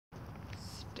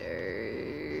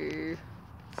after.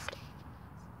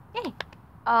 Yay!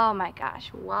 Oh my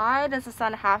gosh, why does the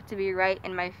sun have to be right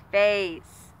in my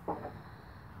face?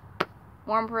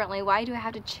 More importantly, why do I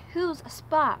have to choose a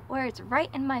spot where it's right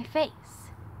in my face?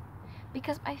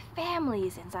 Because my family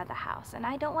is inside the house and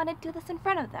I don't want to do this in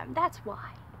front of them. That's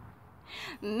why.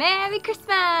 Merry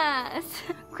Christmas!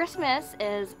 Christmas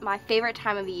is my favorite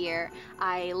time of the year.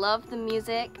 I love the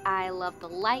music, I love the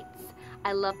lights,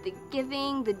 I love the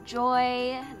giving, the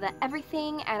joy, the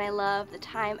everything, and I love the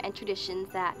time and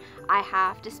traditions that I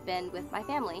have to spend with my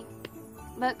family.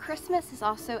 But Christmas is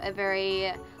also a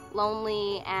very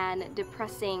lonely and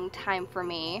depressing time for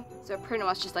me, so pretty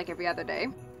much just like every other day,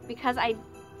 because I've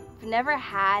never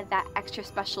had that extra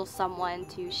special someone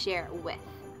to share it with.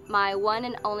 My one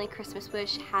and only Christmas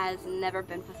wish has never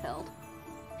been fulfilled.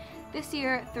 This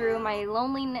year, through my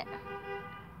loneliness,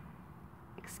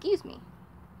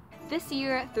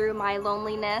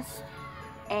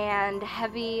 and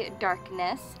heavy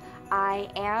darkness, I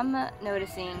am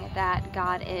noticing that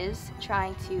God is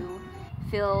trying to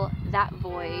fill that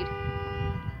void.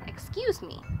 Excuse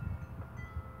me.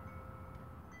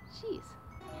 Jeez.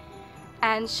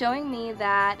 And showing me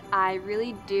that I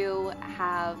really do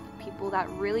have people that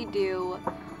really do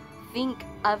think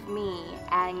of me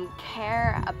and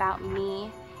care about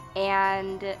me,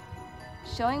 and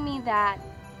showing me that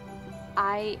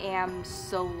I am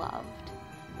so loved,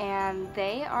 and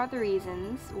they are the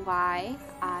reasons why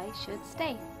I should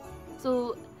stay.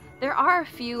 So there are a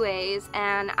few ways,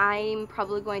 and I'm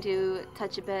probably going to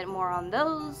touch a bit more on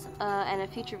those in a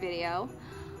future video.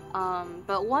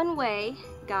 But one way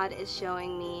God is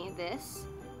showing me this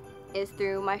is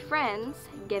through my friends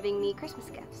giving me Christmas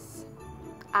gifts.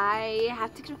 I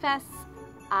have to confess,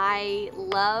 I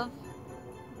love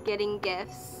getting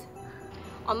gifts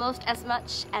almost as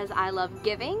much as I love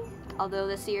giving, although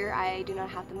this year I do not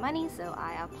have the money, so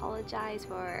I apologize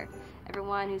for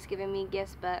everyone who's giving me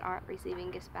gifts but aren't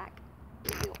receiving gifts back.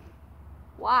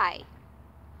 Why?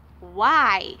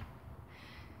 Why?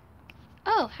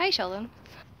 Oh, hi Sheldon.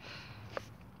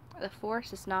 The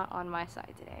force is not on my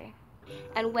side today.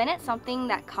 And when it's something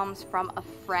that comes from a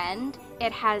friend,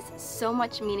 it has so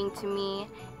much meaning to me,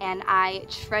 and I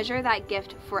treasure that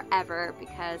gift forever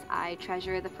because I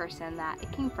treasure the person that it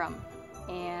came from.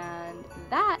 And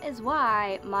that is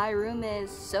why my room is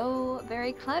so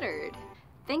very cluttered.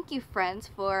 Thank you, friends,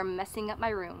 for messing up my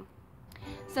room.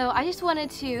 So I just wanted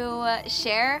to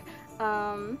share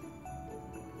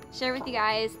with you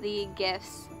guys the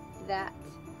gifts that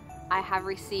I have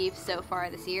received so far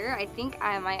this year. I think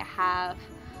I might have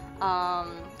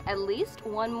at least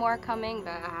one more coming,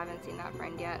 but I haven't seen that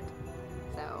friend yet.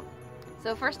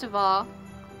 So first of all,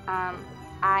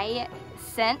 I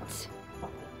sent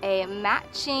a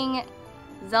matching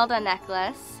Zelda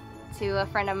necklace to a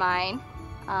friend of mine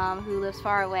who lives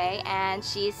far away, and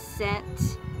she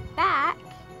sent back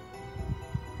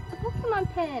a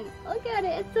Pokemon pen. Look at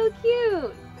it, it's so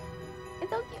cute. It's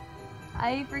so cute.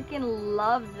 I freaking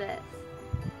love this.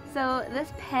 So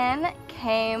this pen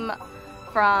came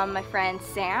from my friend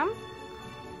Sam.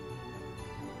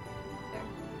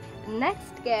 The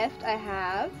next gift I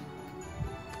have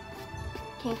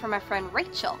came from my friend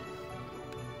Rachel.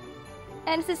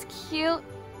 And it's this cute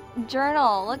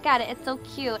journal. Look at it, it's so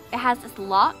cute. It has this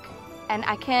lock, and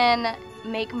I can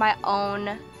make my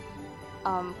own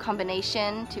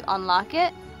combination to unlock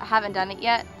it. I haven't done it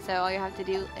yet, so all you have to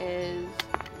do is,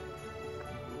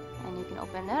 and you can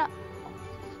open it up.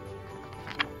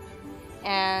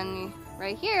 And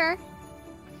right here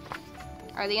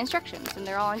are the instructions, and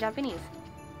they're all in Japanese.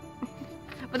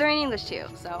 But they're in English too,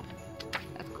 so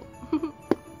that's cool.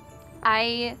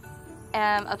 I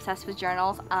am obsessed with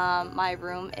journals. My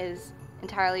room is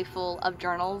entirely full of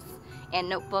journals and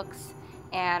notebooks,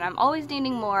 and I'm always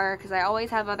needing more because I always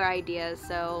have other ideas.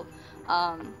 So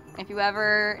if you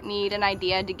ever need an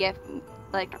idea to give,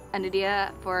 like an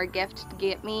idea for a gift to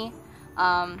get me,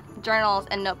 journals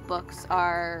and notebooks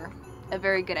are a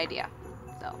very good idea.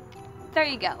 So there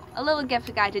you go, a little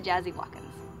gift guide to Jazzy Watkins.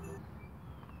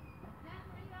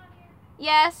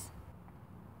 Yes.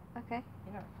 Okay.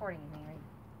 You're not recording anything, right?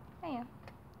 I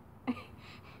am.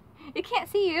 You can't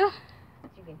see you.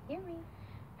 But you can hear me.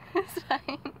 It's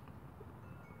fine.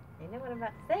 You know what I'm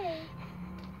about to say.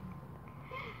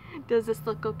 Does this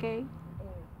look okay?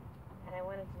 And I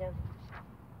wanted to know,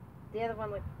 the other one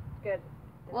looked good.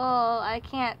 Well, I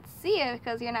can't see it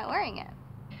because you're not wearing it.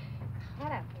 It's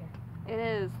hot out here. It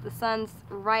is. The sun's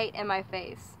right in my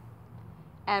face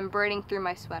and burning through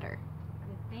my sweater.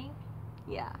 You think?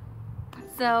 Yeah.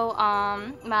 So,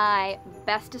 my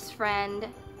bestest and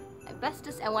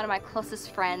one of my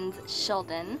closest friends,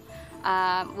 Sheldon,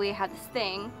 we had this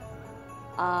thing.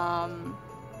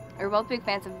 We're both big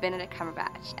fans of Benedict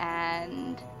Cumberbatch,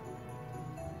 and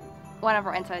one of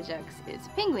our inside jokes is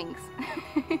penguins.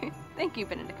 Thank you,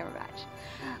 Benedict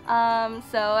Cumberbatch.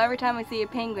 So every time I see a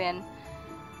penguin,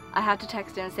 I have to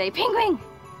text him and say, "Penguin!"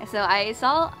 And so I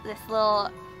saw this little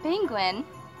penguin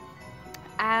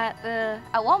at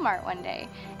Walmart one day,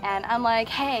 and I'm like,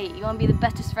 "Hey, you want to be the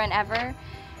bestest friend ever?"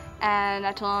 And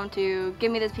I told him to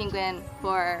give me this penguin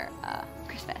for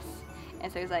Christmas.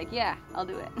 And so he's like, "Yeah, I'll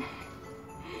do it."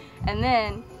 And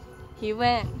then he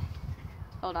went,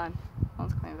 hold on,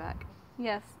 mom's coming back.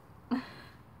 Yes.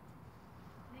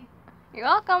 You're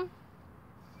welcome.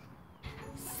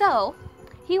 So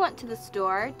he went to the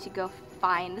store to go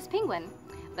find this penguin,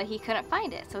 but he couldn't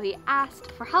find it. So he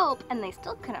asked for help, and they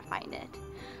still couldn't find it.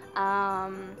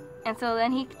 And so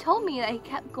then he told me that he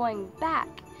kept going back,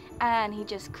 and he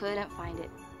just couldn't find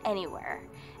it anywhere.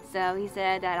 So he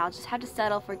said that I'll just have to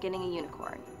settle for getting a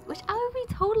unicorn, which I would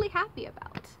be totally happy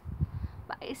about.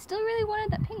 But I still really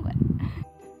wanted that penguin.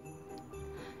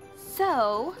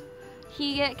 So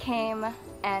he came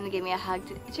and gave me a hug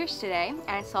to church today, and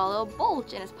I saw a little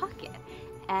bulge in his pocket.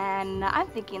 And I'm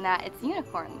thinking that it's a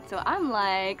unicorn. So I'm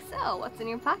like, "So, what's in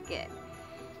your pocket?"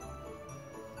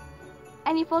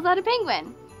 And he pulls out a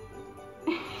penguin.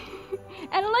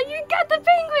 And I'm like, "You got the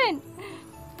penguin!"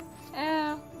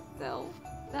 So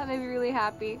that made me really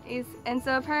happy. And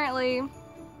so apparently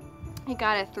he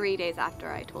got it 3 days after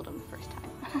I told him the first time.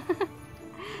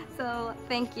 So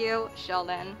thank you,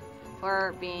 Sheldon,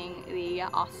 for being the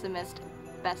awesomest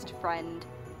best friend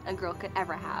a girl could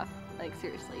ever have. Like,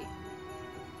 seriously.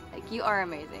 Like, you are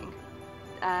amazing.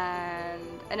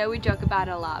 And I know we joke about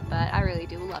it a lot, but I really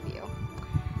do love you.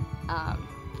 I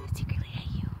secretly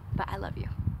hate you, but I love you.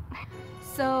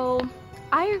 So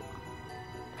I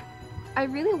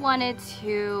really wanted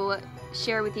to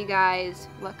share with you guys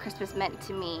what Christmas meant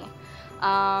to me.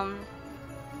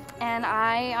 And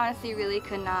I honestly really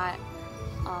could not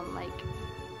like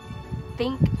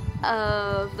think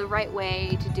of the right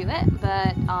way to do it,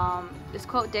 but this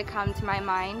quote did come to my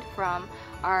mind from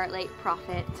our late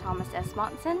prophet Thomas S.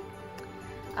 Monson.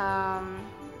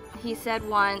 He said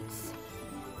once,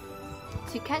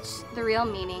 "To catch the real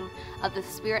meaning of the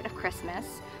spirit of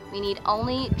Christmas, we need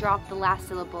only drop the last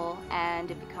syllable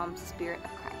and it becomes the spirit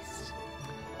of Christ."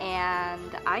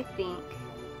 And I think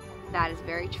that is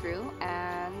very true,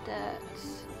 and it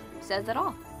says it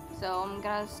all. So I'm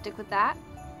gonna stick with that.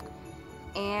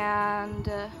 And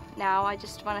now I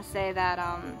just want to say that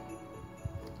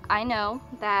I know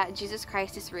that Jesus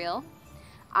Christ is real.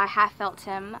 I have felt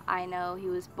him. I know he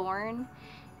was born,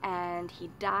 and he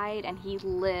died, and he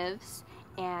lives,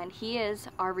 and he is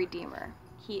our Redeemer.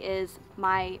 He is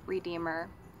my Redeemer.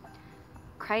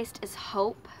 Christ is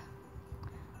hope.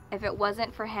 If it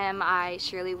wasn't for him, I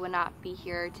surely would not be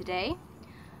here today.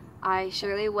 I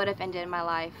surely would have ended my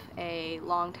life a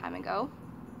long time ago.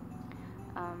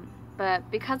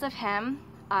 But because of him,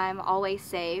 I'm always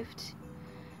saved.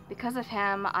 Because of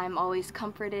him, I'm always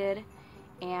comforted.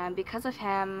 And because of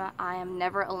him, I am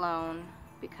never alone,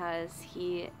 because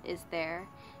he is there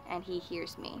and he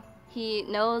hears me. He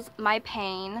knows my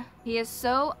pain. He is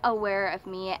so aware of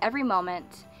me at every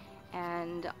moment,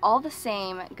 and all the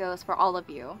same goes for all of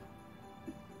you.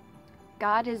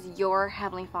 God is your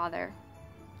Heavenly Father.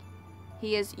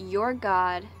 He is your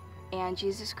God, and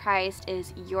Jesus Christ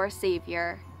is your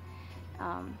Savior.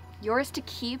 Yours to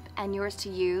keep and yours to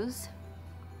use.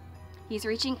 He's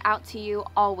reaching out to you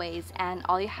always, and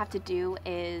all you have to do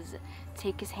is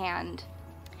take his hand.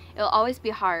 It'll always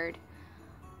be hard,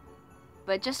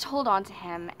 but just hold on to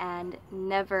him and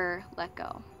never let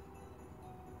go.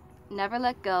 Never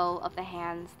let go of the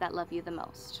hands that love you the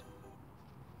most.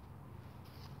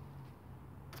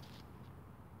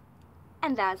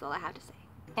 And that is all I have to say.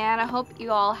 And I hope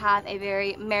you all have a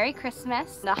very Merry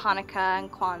Christmas, the Hanukkah and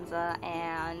Kwanzaa,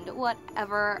 and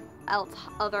whatever else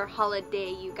other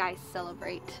holiday you guys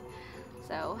celebrate.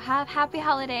 So have happy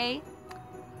holiday.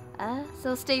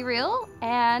 So stay real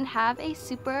and have a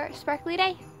super sparkly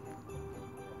day.